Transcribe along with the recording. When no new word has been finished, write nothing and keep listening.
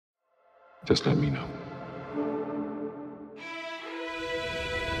Just let me know.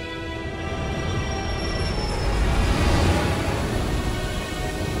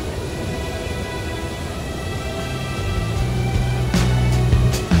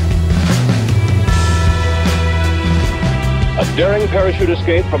 A daring parachute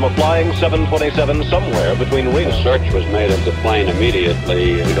escape from a flying 727 somewhere between Reno. A search was made of the plane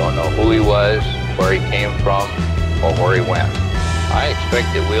immediately. We don't know who he was, where he came from, or where he went. I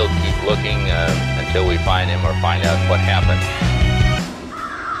expect that we'll keep looking until we find him or find out what happened.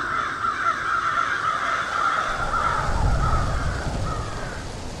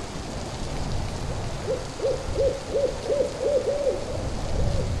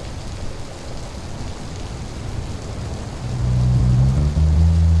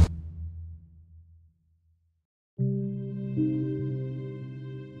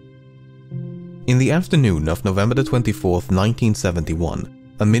 In the afternoon of November 24th,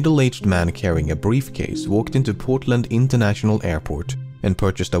 1971, a middle-aged man carrying a briefcase walked into Portland International Airport and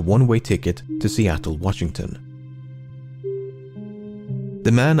purchased a one-way ticket to Seattle, Washington.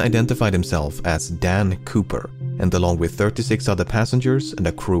 The man identified himself as Dan Cooper, and along with 36 other passengers and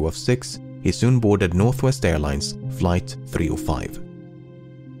a crew of 6, he soon boarded Northwest Airlines Flight 305.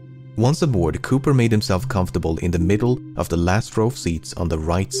 Once aboard, Cooper made himself comfortable in the middle of the last row of seats on the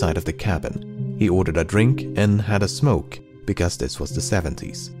right side of the cabin. He ordered a drink and had a smoke, because this was the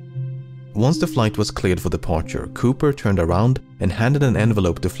 70s. Once the flight was cleared for departure, Cooper turned around and handed an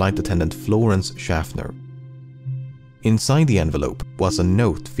envelope to flight attendant Florence Schaffner. Inside the envelope was a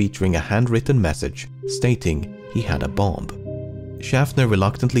note featuring a handwritten message stating he had a bomb. Schaffner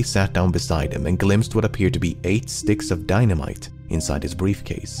reluctantly sat down beside him and glimpsed what appeared to be 8 sticks of dynamite inside his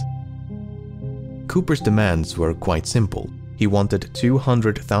briefcase. Cooper's demands were quite simple. He wanted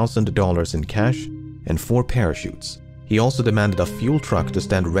 $200,000 in cash and 4 parachutes. He also demanded a fuel truck to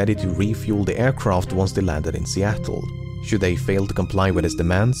stand ready to refuel the aircraft once they landed in Seattle. Should they fail to comply with his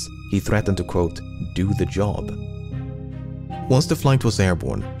demands, he threatened to, quote, do the job. Once the flight was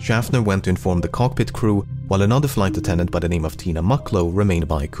airborne, Schaffner went to inform the cockpit crew, while another flight attendant by the name of Tina Mucklow remained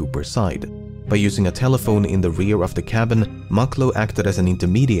by Cooper's side. By using a telephone in the rear of the cabin, Mucklow acted as an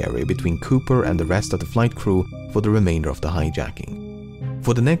intermediary between Cooper and the rest of the flight crew for the remainder of the hijacking.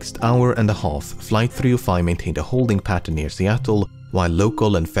 For the next hour and a half, Flight 305 maintained a holding pattern near Seattle, while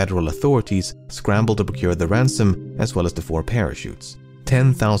local and federal authorities scrambled to procure the ransom as well as the 4 parachutes.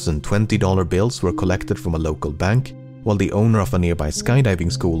 10,000 $20 bills were collected from a local bank, while the owner of a nearby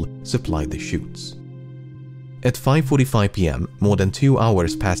skydiving school supplied the chutes. At 5:45 p.m., more than 2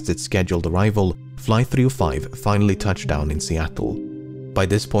 hours past its scheduled arrival, Flight 305 finally touched down in Seattle. By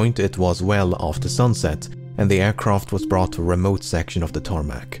this point, it was well after sunset, and the aircraft was brought to a remote section of the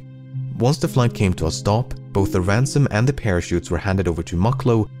tarmac. Once the flight came to a stop, both the ransom and the parachutes were handed over to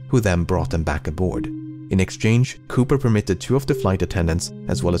Mucklow, who then brought them back aboard. In exchange, Cooper permitted 2 of the flight attendants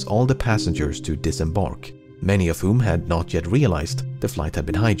as well as all the passengers to disembark, many of whom had not yet realized the flight had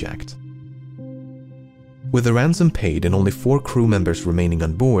been hijacked. With the ransom paid and only 4 crew members remaining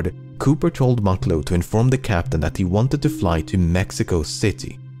on board, Cooper told Mucklow to inform the captain that he wanted to fly to Mexico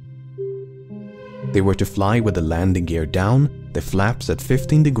City. They were to fly with the landing gear down, the flaps at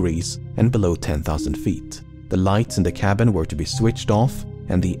 15 degrees and below 10,000 feet. The lights in the cabin were to be switched off,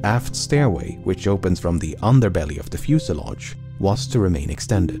 and the aft stairway, which opens from the underbelly of the fuselage, was to remain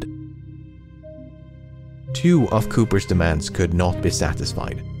extended. 2 of Cooper's demands could not be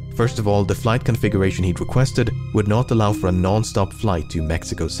satisfied. First of all, the flight configuration he'd requested would not allow for a non-stop flight to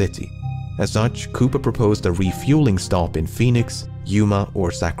Mexico City. As such, Cooper proposed a refueling stop in Phoenix, Yuma,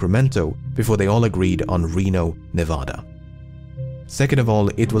 or Sacramento before they all agreed on Reno, Nevada. Second of all,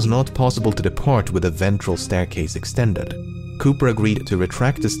 it was not possible to depart with the ventral staircase extended. Cooper agreed to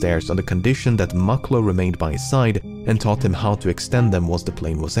retract the stairs on the condition that Mucklow remained by his side and taught him how to extend them once the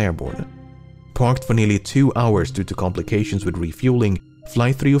plane was airborne. Parked for nearly 2 hours due to complications with refueling,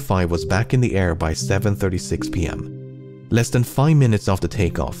 Flight 305 was back in the air by 7:36 p.m. Less than 5 minutes after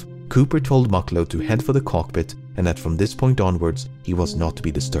takeoff, Cooper told Mucklow to head for the cockpit and that from this point onwards, he was not to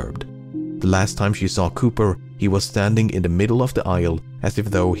be disturbed. The last time she saw Cooper, he was standing in the middle of the aisle as if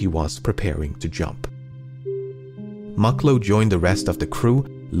though he was preparing to jump. Mucklow joined the rest of the crew,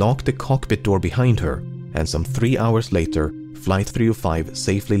 locked the cockpit door behind her, and some 3 hours later, Flight 305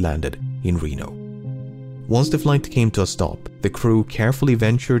 safely landed in Reno. Once the flight came to a stop, the crew carefully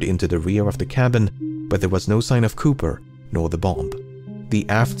ventured into the rear of the cabin, but there was no sign of Cooper nor the bomb. The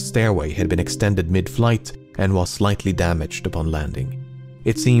aft stairway had been extended mid-flight and was slightly damaged upon landing.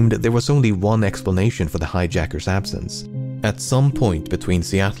 It seemed there was only one explanation for the hijacker's absence. At some point between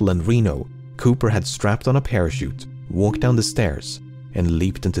Seattle and Reno, Cooper had strapped on a parachute, walked down the stairs, and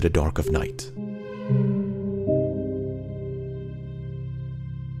leaped into the dark of night.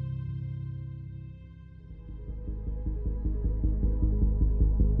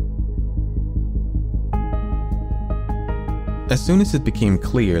 As soon as it became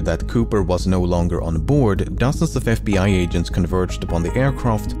clear that Cooper was no longer on board, dozens of FBI agents converged upon the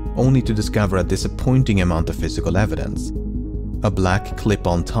aircraft, only to discover a disappointing amount of physical evidence. A black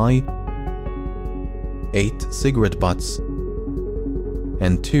clip-on tie, 8 cigarette butts,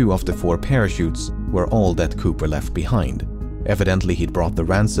 and 2 of the 4 parachutes were all that Cooper left behind. Evidently, he'd brought the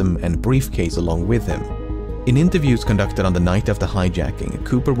ransom and briefcase along with him. In interviews conducted on the night of the hijacking,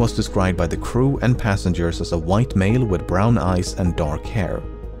 Cooper was described by the crew and passengers as a white male with brown eyes and dark hair.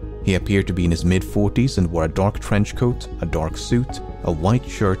 He appeared to be in his mid-40s and wore a dark trench coat, a dark suit, a white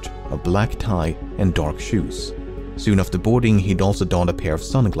shirt, a black tie, and dark shoes. Soon after boarding, he'd also donned a pair of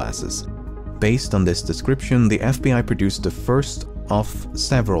sunglasses. Based on this description, the FBI produced the first of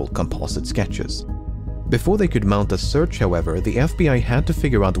several composite sketches. Before they could mount a search, however, the FBI had to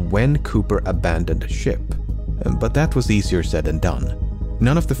figure out when Cooper abandoned ship. But that was easier said than done.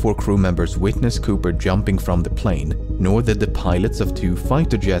 None of the 4 crew members witnessed Cooper jumping from the plane, nor did the pilots of 2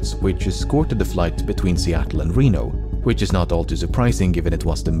 fighter jets which escorted the flight between Seattle and Reno, which is not all too surprising given it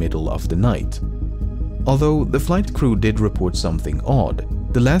was the middle of the night. Although the flight crew did report something odd,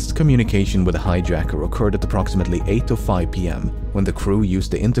 the last communication with the hijacker occurred at approximately 8:05 p.m. when the crew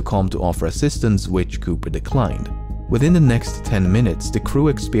used the intercom to offer assistance, which Cooper declined. Within the next 10 minutes, the crew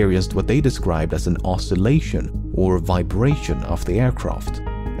experienced what they described as an oscillation or vibration of the aircraft.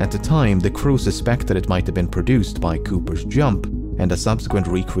 At the time, the crew suspected it might have been produced by Cooper's jump, and a subsequent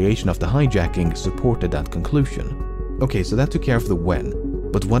recreation of the hijacking supported that conclusion. Okay, so that took care of the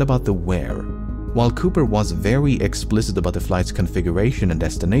when, but what about the where? While Cooper was very explicit about the flight's configuration and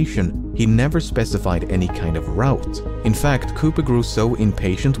destination, he never specified any kind of route. In fact, Cooper grew so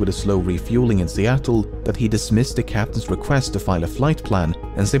impatient with the slow refueling in Seattle that he dismissed the captain's request to file a flight plan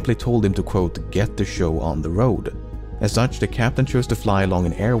and simply told him to, quote, get the show on the road. As such, the captain chose to fly along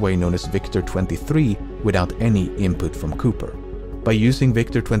an airway known as Victor 23 without any input from Cooper. By using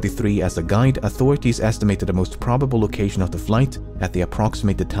Victor 23 as a guide, authorities estimated the most probable location of the flight at the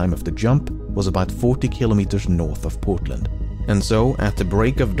approximated time of the jump was about 40 kilometers north of Portland. And so, at the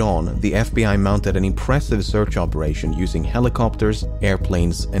break of dawn, the FBI mounted an impressive search operation using helicopters,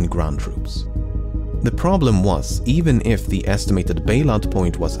 airplanes, and ground troops. The problem was, even if the estimated bailout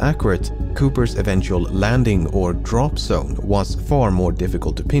point was accurate, Cooper's eventual landing or drop zone was far more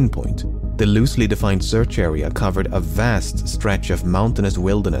difficult to pinpoint. The loosely defined search area covered a vast stretch of mountainous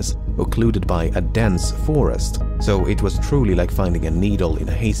wilderness occluded by a dense forest, so it was truly like finding a needle in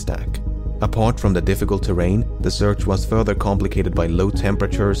a haystack. Apart from the difficult terrain, the search was further complicated by low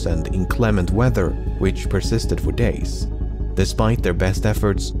temperatures and inclement weather, which persisted for days. Despite their best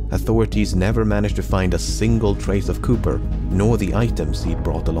efforts, authorities never managed to find a single trace of Cooper, nor the items he'd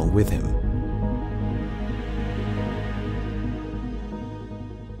brought along with him.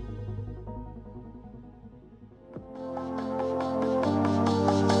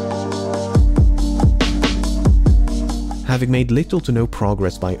 Having made little to no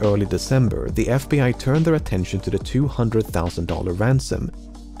progress by early December, the FBI turned their attention to the $200,000 ransom.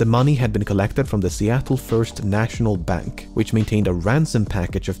 The money had been collected from the Seattle First National Bank, which maintained a ransom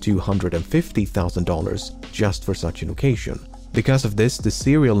package of $250,000 just for such an occasion. Because of this, the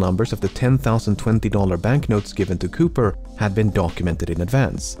serial numbers of the $10,020 banknotes given to Cooper had been documented in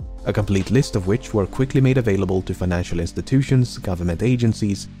advance, a complete list of which were quickly made available to financial institutions, government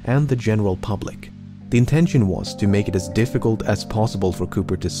agencies, and the general public. The intention was to make it as difficult as possible for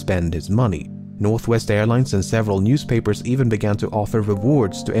Cooper to spend his money. Northwest Airlines and several newspapers even began to offer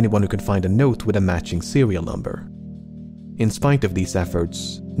rewards to anyone who could find a note with a matching serial number. In spite of these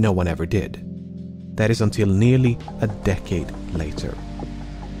efforts, no one ever did. That is until nearly a decade later.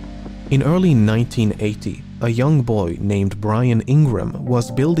 In early 1980, a young boy named Brian Ingram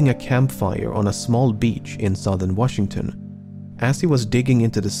was building a campfire on a small beach in southern Washington. As he was digging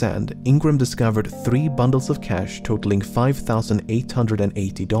into the sand, Ingram discovered 3 bundles of cash totaling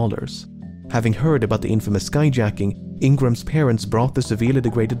 $5,880. Having heard about the infamous skyjacking, Ingram's parents brought the severely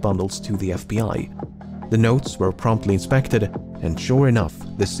degraded bundles to the FBI. The notes were promptly inspected, and sure enough,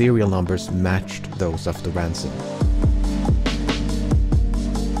 the serial numbers matched those of the ransom.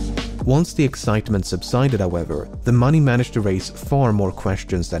 Once the excitement subsided, however, the money managed to raise far more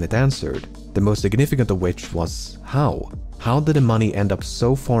questions than it answered, the most significant of which was how? How did the money end up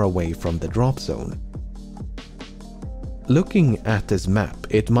so far away from the drop zone? Looking at this map,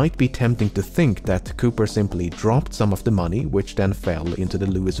 it might be tempting to think that Cooper simply dropped some of the money, which then fell into the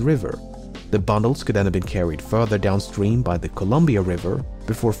Lewis River. The bundles could then have been carried further downstream by the Columbia River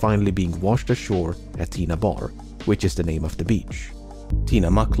before finally being washed ashore at Tina Bar, which is the name of the beach. Tina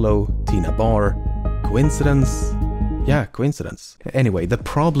Mucklow, Tina Bar. Coincidence? Yeah, coincidence. Anyway, the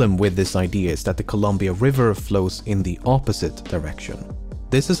problem with this idea is that the Columbia River flows in the opposite direction.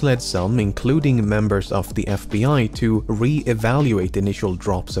 This has led some, including members of the FBI, to re-evaluate the initial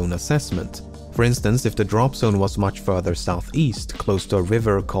drop zone assessment. For instance, if the drop zone was much further southeast, close to a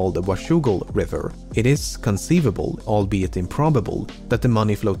river called the Washougal River, it is conceivable, albeit improbable, that the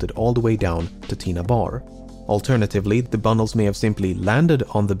money floated all the way down to Tina Bar. Alternatively, the bundles may have simply landed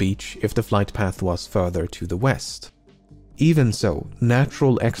on the beach if the flight path was further to the west. Even so,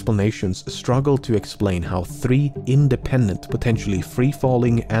 natural explanations struggle to explain how three independent, potentially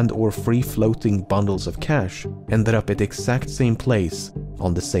free-falling and/or free-floating bundles of cash ended up at the exact same place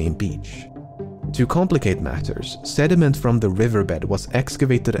on the same beach. To complicate matters, sediment from the riverbed was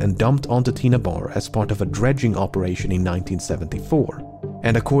excavated and dumped onto Tina Bar as part of a dredging operation in 1974.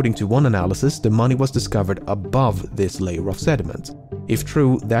 And according to one analysis, the money was discovered above this layer of sediment. If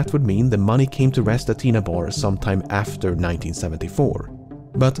true, that would mean the money came to rest at Tina Bar sometime after 1974.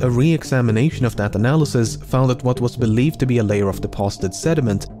 But a re-examination of that analysis found that what was believed to be a layer of deposited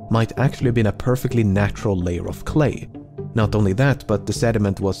sediment might actually have been a perfectly natural layer of clay. Not only that, but the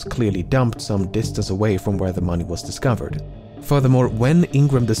sediment was clearly dumped some distance away from where the money was discovered. Furthermore, when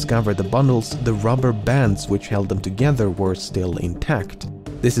Ingram discovered the bundles, the rubber bands which held them together were still intact.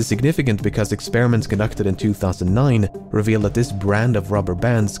 This is significant because experiments conducted in 2009 revealed that this brand of rubber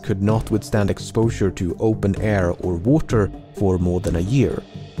bands could not withstand exposure to open air or water for more than a year.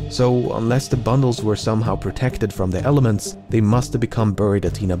 So, unless the bundles were somehow protected from the elements, they must have become buried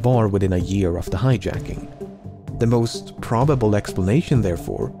at Tina Bar within a year of the hijacking. The most probable explanation,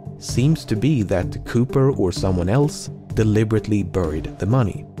 therefore, seems to be that Cooper or someone else deliberately buried the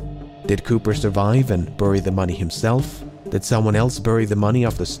money. Did Cooper survive and bury the money himself? Did someone else bury the money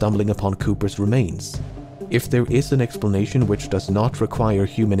after stumbling upon Cooper's remains? If there is an explanation which does not require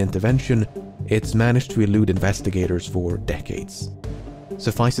human intervention, it's managed to elude investigators for decades.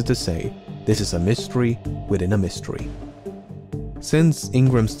 Suffice it to say, this is a mystery within a mystery. Since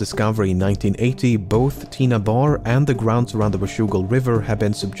Ingram's discovery in 1980, both Tina Bar and the grounds around the Washougal River have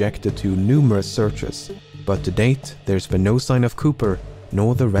been subjected to numerous searches, but to date, there's been no sign of Cooper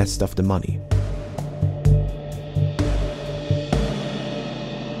nor the rest of the money.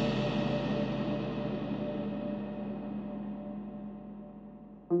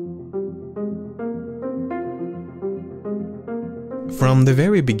 From the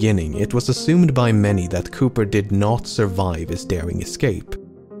very beginning, it was assumed by many that Cooper did not survive his daring escape.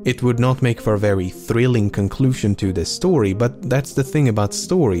 It would not make for a very thrilling conclusion to this story, but that's the thing about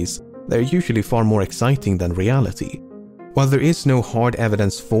stories, they're usually far more exciting than reality. While there is no hard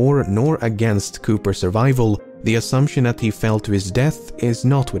evidence for nor against Cooper's survival, the assumption that he fell to his death is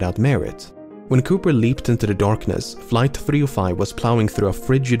not without merit. When Cooper leaped into the darkness, Flight 305 was plowing through a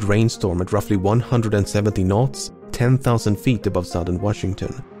frigid rainstorm at roughly 170 knots, 10,000 feet above southern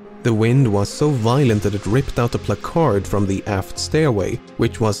Washington. The wind was so violent that it ripped out a placard from the aft stairway,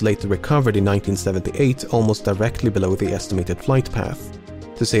 which was later recovered in 1978 almost directly below the estimated flight path.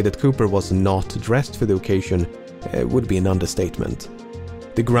 To say that Cooper was not dressed for the occasion would be an understatement.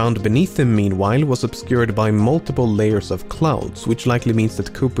 The ground beneath him, meanwhile, was obscured by multiple layers of clouds, which likely means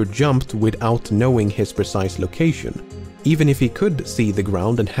that Cooper jumped without knowing his precise location. Even if he could see the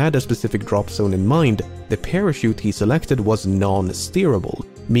ground and had a specific drop zone in mind, the parachute he selected was non-steerable,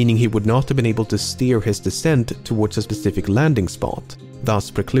 meaning he would not have been able to steer his descent towards a specific landing spot,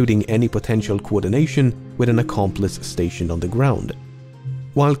 thus precluding any potential coordination with an accomplice stationed on the ground.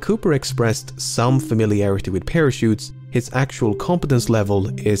 While Cooper expressed some familiarity with parachutes, his actual competence level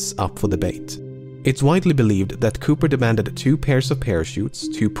is up for debate. It's widely believed that Cooper demanded 2 pairs of parachutes,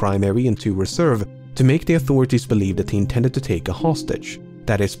 2 primary and 2 reserve, to make the authorities believe that he intended to take a hostage.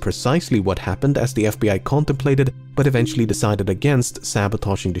 That is precisely what happened, as the FBI contemplated but eventually decided against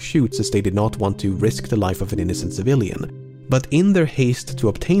sabotaging the chutes, as they did not want to risk the life of an innocent civilian. But in their haste to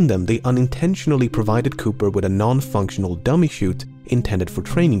obtain them, they unintentionally provided Cooper with a non-functional dummy chute intended for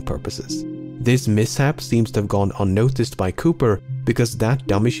training purposes. This mishap seems to have gone unnoticed by Cooper because that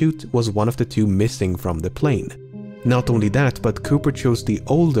dummy chute was one of the 2 missing from the plane. Not only that, but Cooper chose the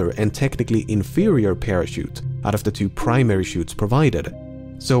older and technically inferior parachute out of the 2 primary chutes provided.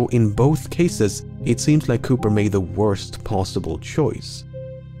 So in both cases, it seems like Cooper made the worst possible choice.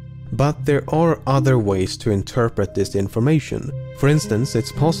 But there are other ways to interpret this information. For instance,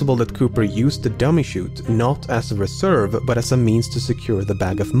 it's possible that Cooper used the dummy chute not as a reserve but as a means to secure the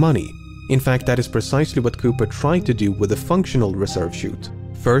bag of money. In fact, that is precisely what Cooper tried to do with the functional reserve chute.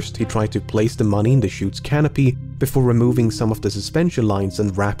 First, he tried to place the money in the chute's canopy before removing some of the suspension lines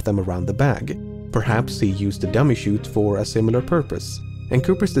and wrap them around the bag. Perhaps he used the dummy chute for a similar purpose. And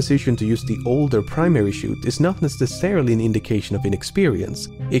Cooper's decision to use the older primary chute is not necessarily an indication of inexperience.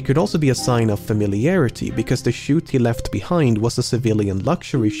 It could also be a sign of familiarity, because the chute he left behind was a civilian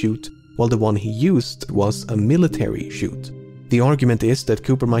luxury chute, while the one he used was a military chute. The argument is that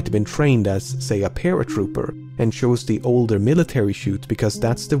Cooper might have been trained as, say, a paratrooper, and chose the older military chute because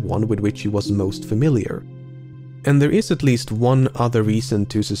that's the one with which he was most familiar. And there is at least one other reason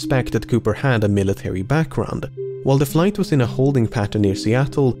to suspect that Cooper had a military background. While the flight was in a holding pattern near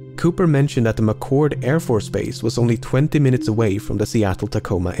Seattle, Cooper mentioned that the McCord Air Force Base was only 20 minutes away from the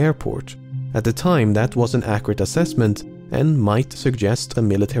Seattle-Tacoma airport. At the time, that was an accurate assessment and might suggest a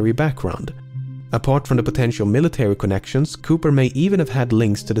military background. Apart from the potential military connections, Cooper may even have had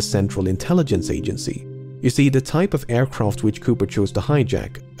links to the Central Intelligence Agency. You see, the type of aircraft which Cooper chose to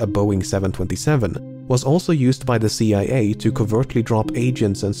hijack, a Boeing 727, was also used by the CIA to covertly drop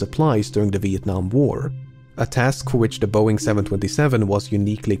agents and supplies during the Vietnam War. A task for which the Boeing 727 was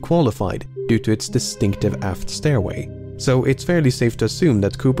uniquely qualified due to its distinctive aft stairway. So it's fairly safe to assume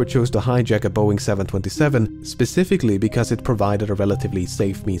that Cooper chose to hijack a Boeing 727 specifically because it provided a relatively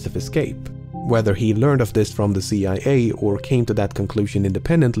safe means of escape. Whether he learned of this from the CIA or came to that conclusion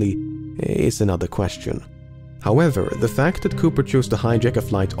independently is another question. However, the fact that Cooper chose to hijack a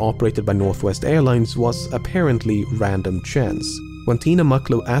flight operated by Northwest Airlines was apparently random chance. When Tina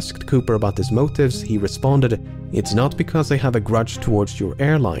Mucklow asked Cooper about his motives, he responded, "It's not because I have a grudge towards your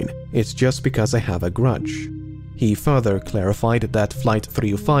airline, it's just because I have a grudge." He further clarified that Flight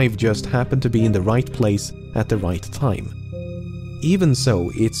 305 just happened to be in the right place at the right time. Even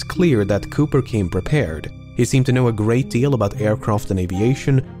so, it's clear that Cooper came prepared. He seemed to know a great deal about aircraft and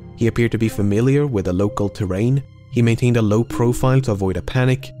aviation. He appeared to be familiar with the local terrain. He maintained a low profile to avoid a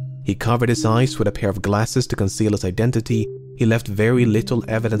panic. He covered his eyes with a pair of glasses to conceal his identity. He left very little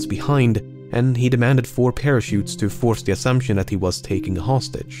evidence behind, and he demanded 4 parachutes to force the assumption that he was taking a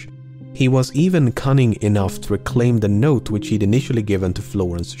hostage. He was even cunning enough to reclaim the note which he'd initially given to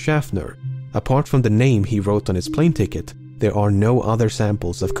Florence Schaffner. Apart from the name he wrote on his plane ticket, there are no other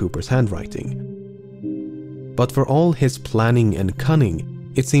samples of Cooper's handwriting. But for all his planning and cunning,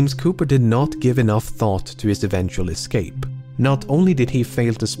 it seems Cooper did not give enough thought to his eventual escape. Not only did he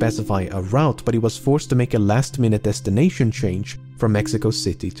fail to specify a route, but he was forced to make a last-minute destination change from Mexico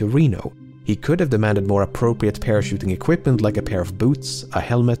City to Reno. He could have demanded more appropriate parachuting equipment like a pair of boots, a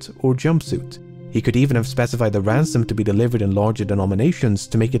helmet, or jumpsuit. He could even have specified the ransom to be delivered in larger denominations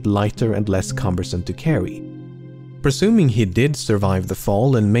to make it lighter and less cumbersome to carry. Presuming he did survive the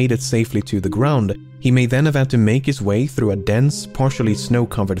fall and made it safely to the ground, he may then have had to make his way through a dense, partially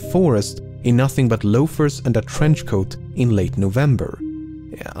snow-covered forest in nothing but loafers and a trench coat in late November.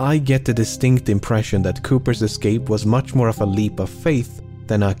 I get the distinct impression that Cooper's escape was much more of a leap of faith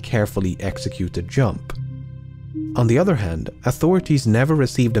than a carefully executed jump. On the other hand, authorities never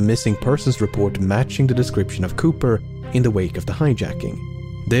received a missing persons report matching the description of Cooper in the wake of the hijacking.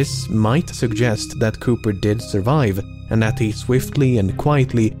 This might suggest that Cooper did survive and that he swiftly and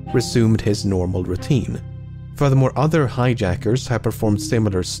quietly resumed his normal routine. Furthermore, other hijackers have performed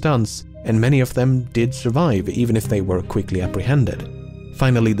similar stunts, and many of them did survive even if they were quickly apprehended.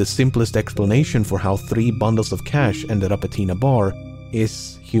 Finally, the simplest explanation for how 3 bundles of cash ended up at Tina Bar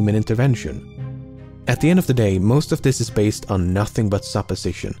is human intervention. At the end of the day, most of this is based on nothing but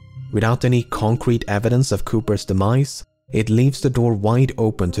supposition. Without any concrete evidence of Cooper's demise, it leaves the door wide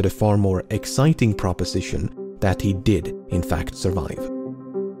open to the far more exciting proposition that he did, in fact, survive.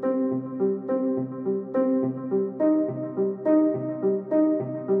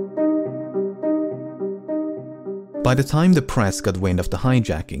 By the time the press got wind of the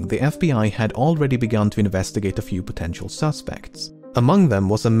hijacking, the FBI had already begun to investigate a few potential suspects. Among them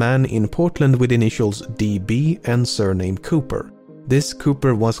was a man in Portland with initials DB and surname Cooper. This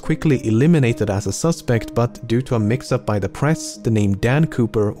Cooper was quickly eliminated as a suspect, but due to a mix-up by the press, the name Dan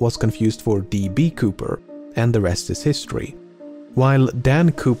Cooper was confused for DB Cooper, and the rest is history. While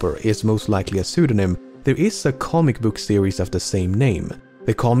Dan Cooper is most likely a pseudonym, there is a comic book series of the same name.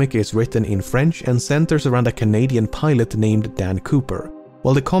 The comic is written in French and centers around a Canadian pilot named Dan Cooper.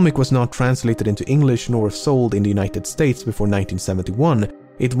 While the comic was not translated into English nor sold in the United States before 1971,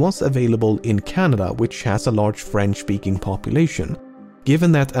 it was available in Canada, which has a large French-speaking population.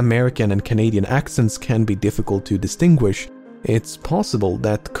 Given that American and Canadian accents can be difficult to distinguish, it's possible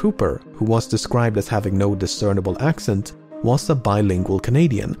that Cooper, who was described as having no discernible accent, was a bilingual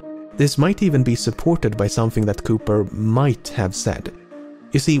Canadian. This might even be supported by something that Cooper might have said.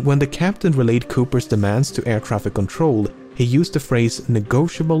 You see, when the captain relayed Cooper's demands to air traffic control, he used the phrase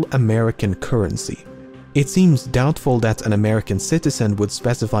negotiable American currency. It seems doubtful that an American citizen would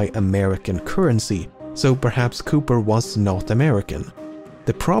specify American currency, so perhaps Cooper was not American.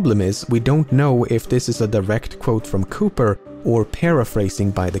 The problem is, we don't know if this is a direct quote from Cooper or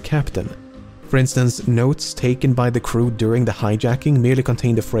paraphrasing by the captain. For instance, notes taken by the crew during the hijacking merely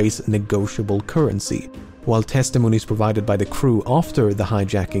contain the phrase negotiable currency, while testimonies provided by the crew after the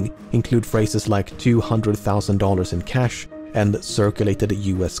hijacking include phrases like $200,000 in cash and circulated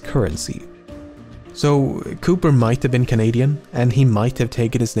US currency. So Cooper might have been Canadian, and he might have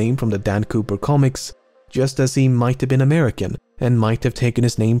taken his name from the Dan Cooper comics, just as he might have been American and might have taken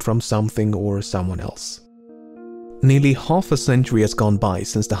his name from something or someone else. Nearly half a century has gone by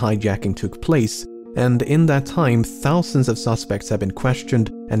since the hijacking took place, and in that time thousands of suspects have been questioned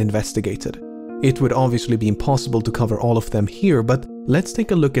and investigated. It would obviously be impossible to cover all of them here, but let's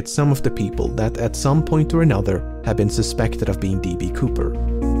take a look at some of the people that at some point or another have been suspected of being D.B. Cooper.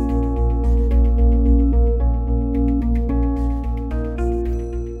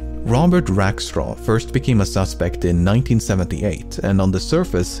 Robert Rackstraw first became a suspect in 1978, and on the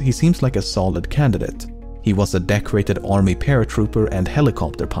surface he seems like a solid candidate. He was a decorated Army paratrooper and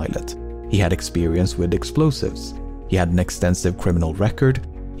helicopter pilot. He had experience with explosives. He had an extensive criminal record.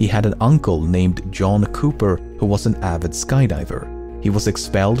 He had an uncle named John Cooper who was an avid skydiver. He was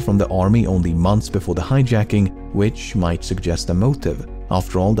expelled from the Army only months before the hijacking, which might suggest a motive.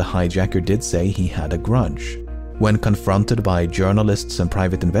 After all, the hijacker did say he had a grudge. When confronted by journalists and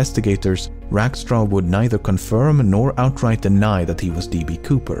private investigators, Rackstraw would neither confirm nor outright deny that he was D.B.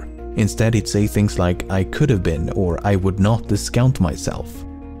 Cooper. Instead, he'd say things like, "I could have been," or "I would not discount myself."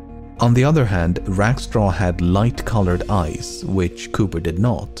 On the other hand, Rackstraw had light-colored eyes, which Cooper did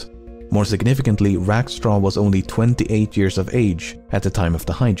not. More significantly, Rackstraw was only 28 years of age at the time of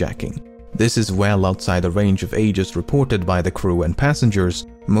the hijacking. This is well outside the range of ages reported by the crew and passengers,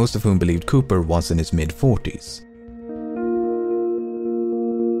 most of whom believed Cooper was in his mid-40s.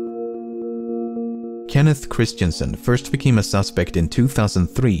 Kenneth Christensen first became a suspect in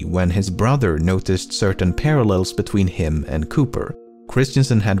 2003 when his brother noticed certain parallels between him and Cooper.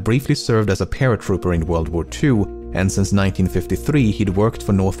 Christensen had briefly served as a paratrooper in World War II, and since 1953 he'd worked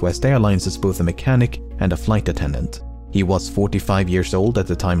for Northwest Airlines as both a mechanic and a flight attendant. He was 45 years old at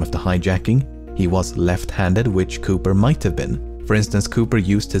the time of the hijacking. He was left-handed, which Cooper might have been. For instance, Cooper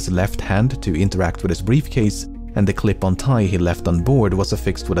used his left hand to interact with his briefcase, and the clip-on tie he left on board was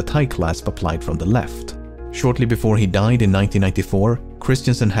affixed with a tie clasp applied from the left. Shortly before he died in 1994,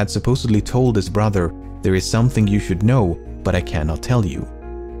 Christensen had supposedly told his brother, "There is something you should know, but I cannot tell you."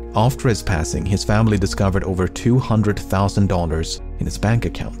 After his passing, his family discovered over $200,000 in his bank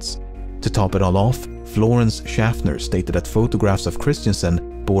accounts. To top it all off, Florence Schaffner stated that photographs of Christensen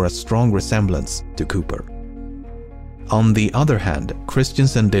bore a strong resemblance to Cooper. On the other hand,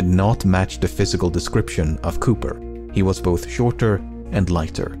 Christensen did not match the physical description of Cooper. He was both shorter and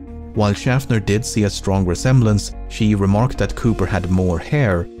lighter. While Schaffner did see a strong resemblance, she remarked that Cooper had more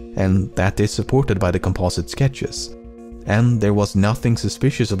hair, and that is supported by the composite sketches. And there was nothing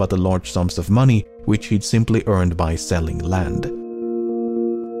suspicious about the large sums of money which he'd simply earned by selling land.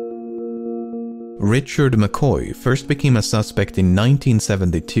 Richard McCoy first became a suspect in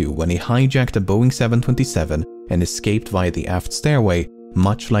 1972 when he hijacked a Boeing 727 and escaped via the aft stairway,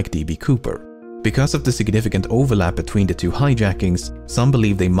 much like D.B. Cooper. Because of the significant overlap between the two hijackings, some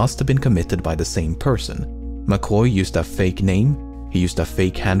believe they must have been committed by the same person. McCoy used a fake name, he used a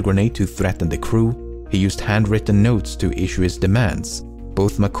fake hand grenade to threaten the crew, he used handwritten notes to issue his demands.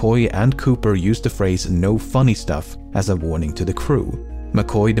 Both McCoy and Cooper used the phrase "no funny stuff" as a warning to the crew.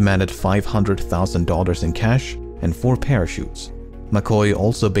 McCoy demanded $500,000 in cash and 4 parachutes. McCoy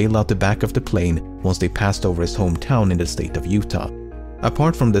also bailed out the back of the plane once they passed over his hometown in the state of Utah.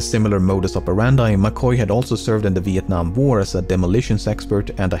 Apart from the similar modus operandi, McCoy had also served in the Vietnam War as a demolitions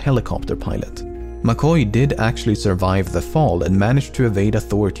expert and a helicopter pilot. McCoy did actually survive the fall and managed to evade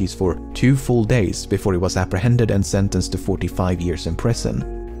authorities for 2 full days before he was apprehended and sentenced to 45 years in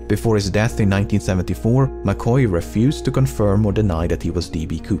prison. Before his death in 1974, McCoy refused to confirm or deny that he was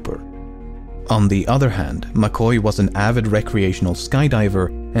D.B. Cooper. On the other hand, McCoy was an avid recreational skydiver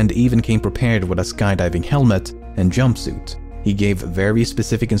and even came prepared with a skydiving helmet and jumpsuit. He gave very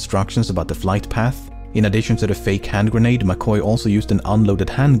specific instructions about the flight path. In addition to the fake hand grenade, McCoy also used an unloaded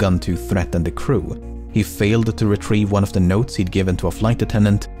handgun to threaten the crew. He failed to retrieve one of the notes he'd given to a flight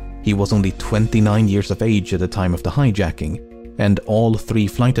attendant. He was only 29 years of age at the time of the hijacking, and all 3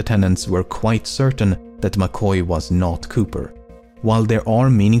 flight attendants were quite certain that McCoy was not Cooper. While there are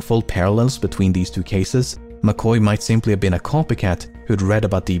meaningful parallels between these 2 cases, McCoy might simply have been a copycat who'd read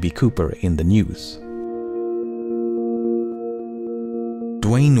about D.B. Cooper in the news.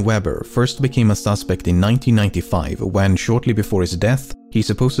 Dwayne Weber first became a suspect in 1995 when, shortly before his death, he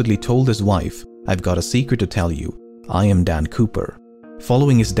supposedly told his wife, "I've got a secret to tell you. I am Dan Cooper."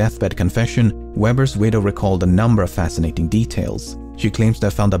 Following his deathbed confession, Weber's widow recalled a number of fascinating details. She claims to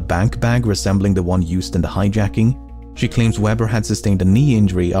have found a bank bag resembling the one used in the hijacking. She claims Weber had sustained a knee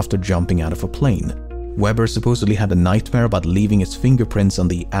injury after jumping out of a plane. Weber supposedly had a nightmare about leaving his fingerprints on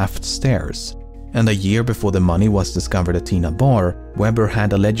the aft stairs. And a year before the money was discovered at Tina Bar, Weber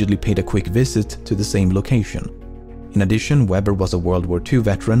had allegedly paid a quick visit to the same location. In addition, Weber was a World War II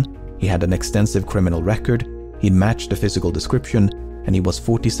veteran, he had an extensive criminal record, he matched the physical description, and he was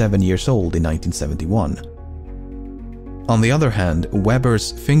 47 years old in 1971. On the other hand,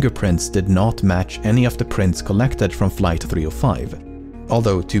 Weber's fingerprints did not match any of the prints collected from Flight 305.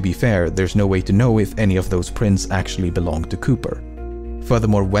 Although, to be fair, there's no way to know if any of those prints actually belonged to Cooper.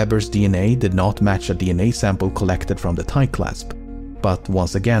 Furthermore, Weber's DNA did not match a DNA sample collected from the tie clasp. But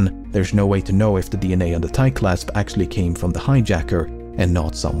once again, there's no way to know if the DNA on the tie clasp actually came from the hijacker and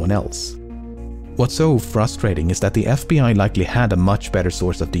not someone else. What's so frustrating is that the FBI likely had a much better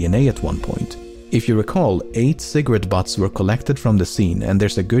source of DNA at one point. If you recall, 8 cigarette butts were collected from the scene, and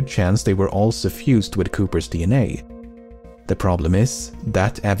there's a good chance they were all suffused with Cooper's DNA. The problem is,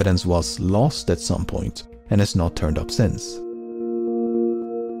 that evidence was lost at some point and has not turned up since.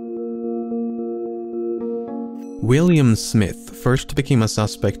 William Smith first became a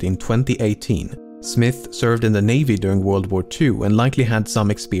suspect in 2018. Smith served in the Navy during World War II and likely had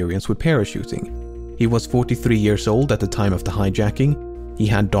some experience with parachuting. He was 43 years old at the time of the hijacking. He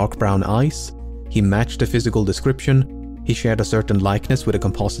had dark brown eyes. He matched the physical description. He shared a certain likeness with the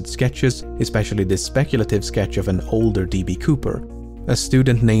composite sketches, especially this speculative sketch of an older D.B. Cooper. A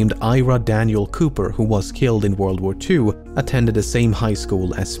student named Ira Daniel Cooper, who was killed in World War II, attended the same high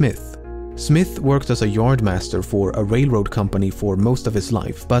school as Smith. Smith worked as a yardmaster for a railroad company for most of his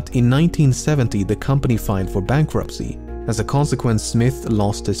life, but in 1970 the company filed for bankruptcy. As a consequence, Smith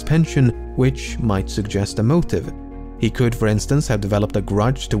lost his pension, which might suggest a motive. He could, for instance, have developed a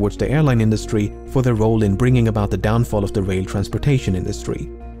grudge towards the airline industry for their role in bringing about the downfall of the rail transportation industry.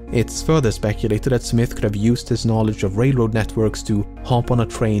 It's further speculated that Smith could have used his knowledge of railroad networks to hop on a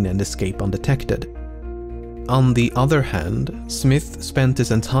train and escape undetected. On the other hand, Smith spent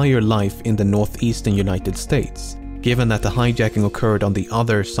his entire life in the northeastern United States. Given that the hijacking occurred on the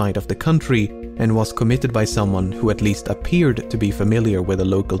other side of the country and was committed by someone who at least appeared to be familiar with the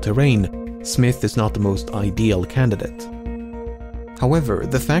local terrain, Smith is not the most ideal candidate. However,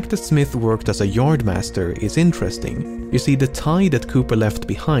 the fact that Smith worked as a yardmaster is interesting. You see, the tie that Cooper left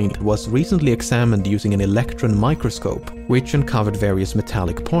behind was recently examined using an electron microscope, which uncovered various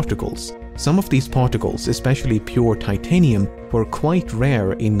metallic particles. Some of these particles, especially pure titanium, were quite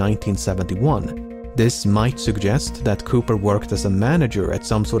rare in 1971. This might suggest that Cooper worked as a manager at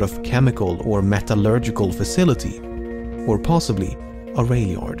some sort of chemical or metallurgical facility, or possibly a rail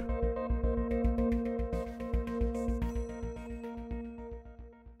yard.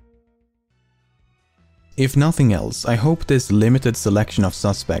 If nothing else, I hope this limited selection of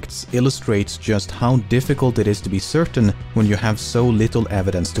suspects illustrates just how difficult it is to be certain when you have so little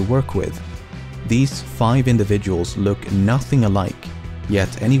evidence to work with. These 5 individuals look nothing alike,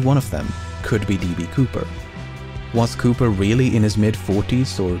 yet any one of them could be D.B. Cooper. Was Cooper really in his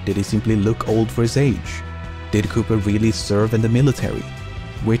mid-40s, or did he simply look old for his age? Did Cooper really serve in the military?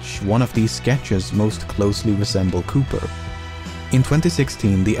 Which one of these sketches most closely resemble Cooper? In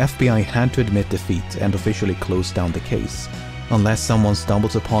 2016, the FBI had to admit defeat and officially close down the case. Unless someone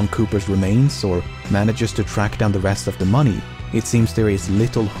stumbles upon Cooper's remains or manages to track down the rest of the money, it seems there is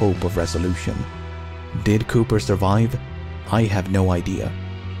little hope of resolution. Did Cooper survive? I have no idea.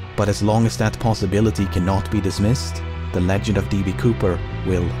 But as long as that possibility cannot be dismissed, the legend of D.B. Cooper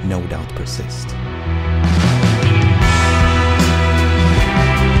will no doubt persist.